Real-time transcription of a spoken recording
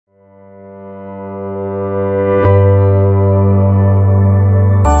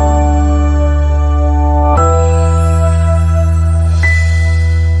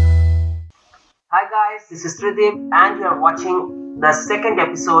the second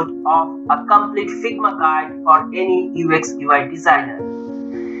episode of A Complete Figma Guide for any UX UI designer.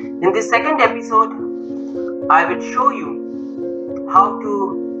 In this second episode, I will show you how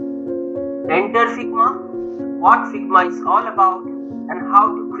to enter Figma, what Figma is all about, and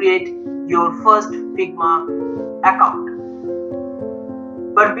how to create your first Figma account.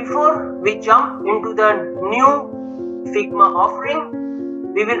 But before we jump into the new Figma offering,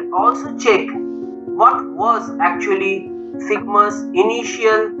 we will also check what was actually Figma's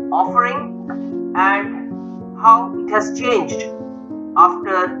initial offering and how it has changed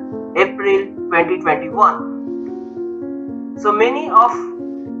after April 2021. So many of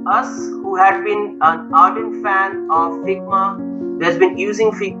us who had been an ardent fan of Figma, who has been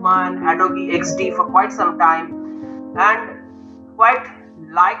using Figma and Adobe XD for quite some time and quite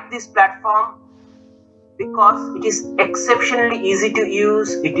like this platform because it is exceptionally easy to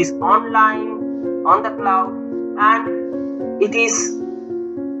use, it is online, on the cloud, and it is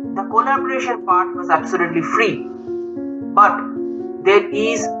the collaboration part was absolutely free. But there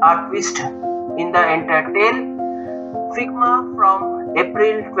is a twist in the entire tale. Figma from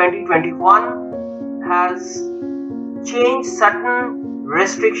April 2021 has changed certain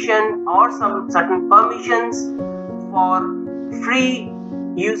restriction or some certain permissions for free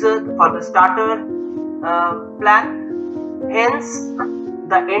users for the starter plan. Hence,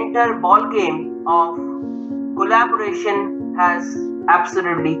 the entire ball game of collaboration has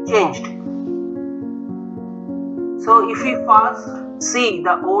absolutely changed. So if we first see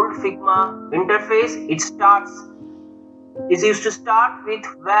the old Figma interface, it used to start with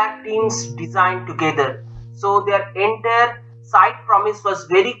where teams design together. So their entire site promise was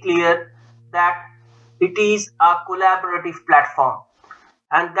very clear that it is a collaborative platform,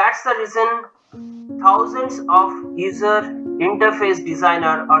 and that's the reason thousands of user interface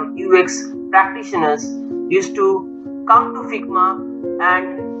designer or UX practitioners used to come to Figma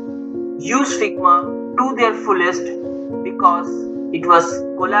and use Figma to their fullest because it was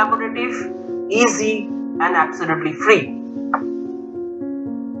collaborative, easy, and absolutely free.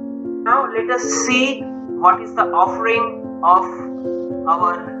 Now let us see what is the offering of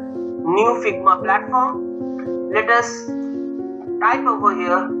our new Figma platform. Let us type over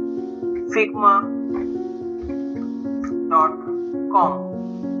here figma.com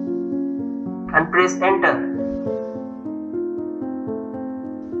and press enter.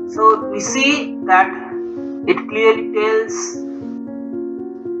 So we see that it clearly tells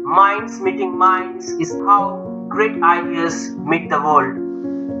minds meeting minds is how great ideas meet the world.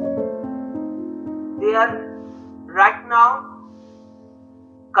 They are right now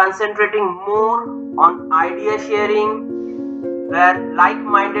concentrating more on idea sharing, where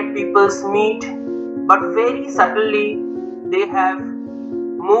like-minded peoples meet, but very subtly they have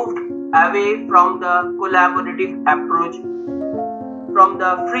moved away from the collaborative approach, from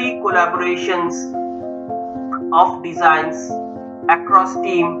the free collaborations of designs across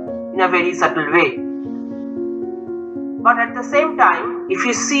team in a very subtle way. But at the same time, if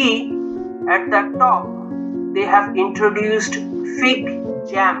you see at the top, they have introduced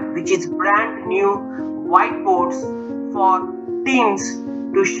FigJam, which is brand new whiteboards for teams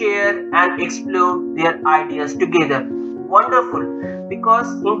to share and explore their ideas together. Wonderful, because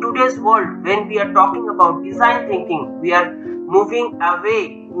in today's world, when we are talking about design thinking, we are moving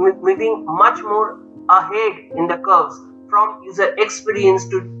much more ahead in the curves from user experience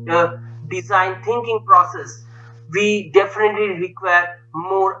to the design thinking process. We definitely require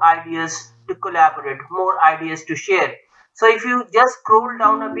more ideas to collaborate, more ideas to share. So if you just scroll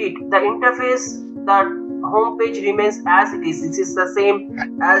down a bit, the interface, the homepage remains as it is. This is the same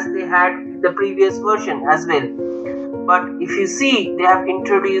as they had the previous version as well. But if you see, they have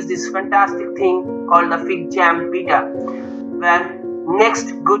introduced this fantastic thing called the FigJam beta, where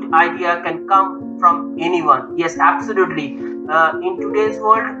next good idea can come from anyone. Yes, absolutely. In today's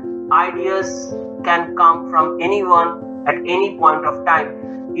world, ideas can come from anyone at any point of time,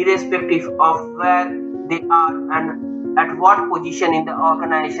 irrespective of where they are and at what position in the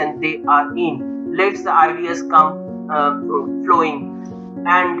organization they are in. Let the ideas come flowing,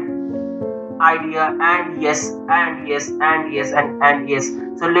 and idea, and yes, and yes, and yes, and yes.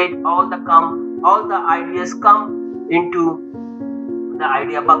 So let all the ideas come into the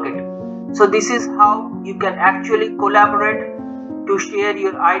idea bucket. So this is how you can actually collaborate to share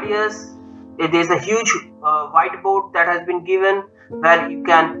your ideas. There's a huge whiteboard that has been given where you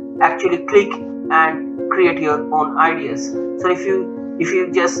can actually click and create your own ideas. So if you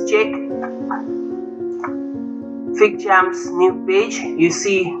just check FigJam's new page, you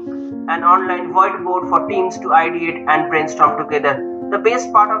see an online whiteboard for teams to ideate and brainstorm together. The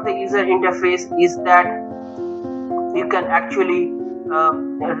best part of the user interface is that you can actually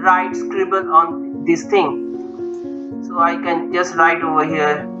write, scribble on this thing. So I can just write over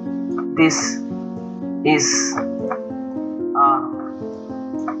here, this is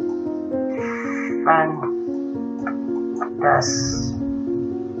fantastic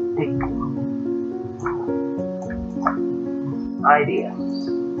idea.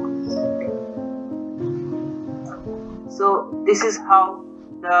 So this is how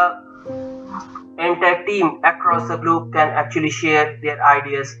the entire team across the globe can actually share their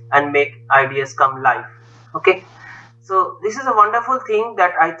ideas and make ideas come live. Okay, so this is a wonderful thing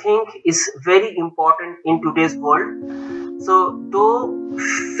that I think is very important in today's world. So though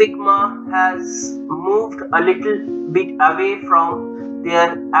Figma has moved a little bit away from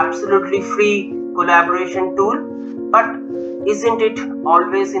their absolutely free collaboration tool, but isn't it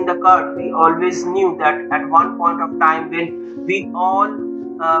always in the card? We always knew that at one point of time, when we all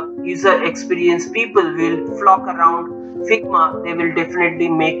user experience people will flock around Figma, they will definitely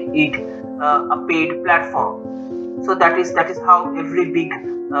make it a paid platform. So that is how every big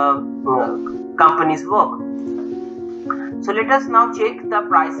companies work. So let us now check the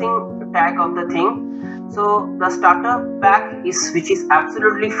pricing tag of the thing. So the starter pack which is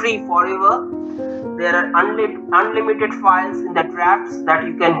absolutely free forever. There are unlimited files in the drafts that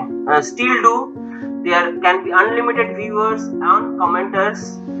you can still do. There can be unlimited viewers and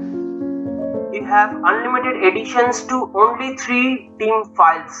commenters. You have unlimited additions to only 3 team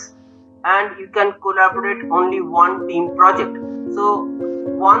files, and you can collaborate only 1 team project. So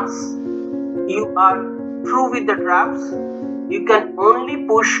once you are through with the drafts, you can only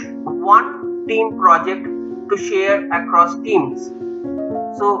push 1 team project to share across teams.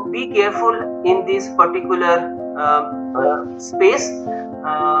 So be careful in this particular space.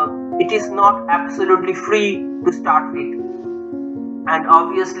 It is not absolutely free to start with, and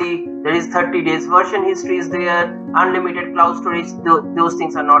obviously there is 30 days version history is there, unlimited cloud storage. Those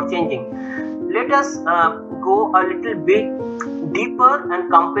things are not changing. Let us go a little bit deeper and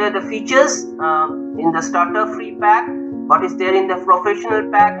compare the features in the starter free pack, what is there in the professional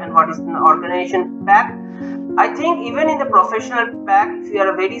pack and what is in the organization pack. I think even in the professional pack, if you are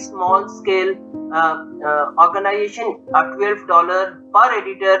a very small scale organization, a $12 per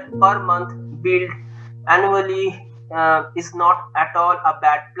editor per month build annually is not at all a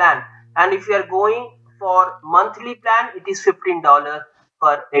bad plan. And if you are going for monthly plan, it is $15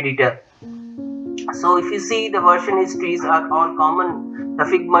 per editor. So if you see, the version histories are all common. The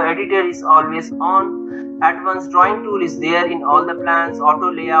Figma editor is always on. Advanced drawing tool is there in all the plans. Auto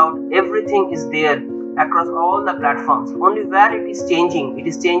layout, everything is there across all the platforms. Only where it is changing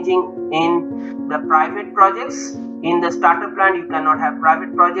in the private projects. In the starter plan, you cannot have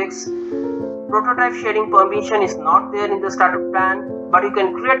private projects. Prototype sharing permission is not there in the starter plan, but you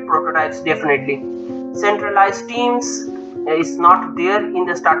can create prototypes definitely. Centralized teams is not there in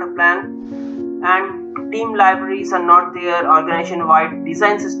the starter plan, and team libraries are not there. Organization wide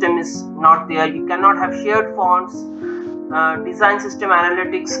design system is not there. You cannot have shared fonts. Design system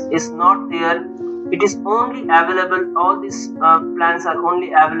analytics is not there. It is only available, all these plans are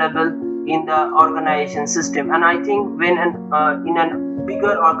only available in the organization system. And I think when in a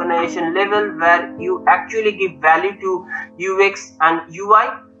bigger organization level where you actually give value to UX and UI,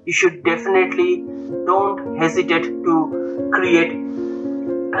 you should definitely don't hesitate to create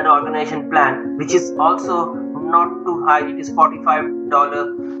an organization plan, which is also not too high. It is $45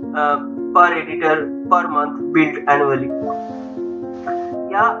 per editor per month built annually.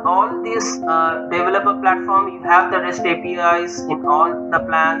 Yeah, all this developer platform, you have the REST APIs in all the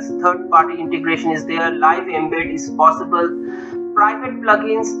plans. Third-party integration is there. Live embed is possible. Private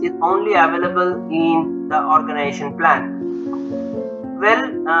plugins is only available in the organization plan. Well,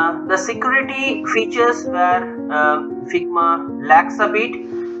 the security features where Figma lacks a bit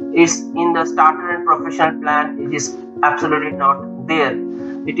is in the starter and professional plan. It is absolutely not there.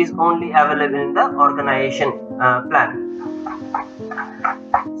 It is only available in the organization plan.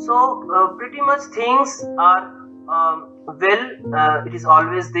 So pretty much things are it is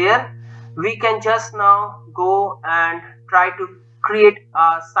always there. We can just now go and try to create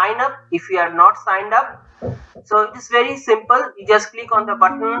a sign up if you are not signed up. So it is very simple. You just click on the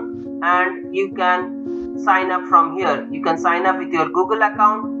button and you can sign up from here. You can sign up with your Google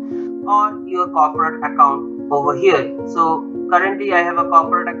account or your corporate account over here. So currently I have a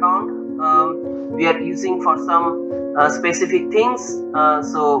corporate account. We are using for some specific things,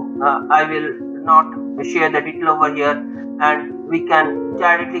 so I will not share the detail over here, and we can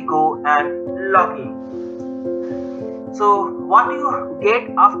directly go and log in. So what you get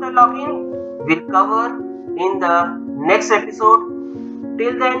after login we'll cover in the next episode.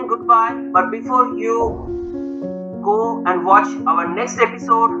 Till then, goodbye. But before you go and watch our next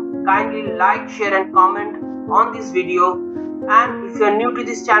episode. Kindly like, share and comment on this video. And if you are new to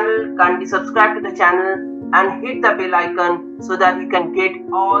this channel, kindly subscribe to the channel and hit the bell icon so that you can get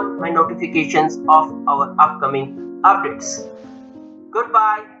all my notifications of our upcoming updates.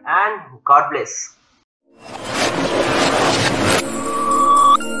 Goodbye and God bless.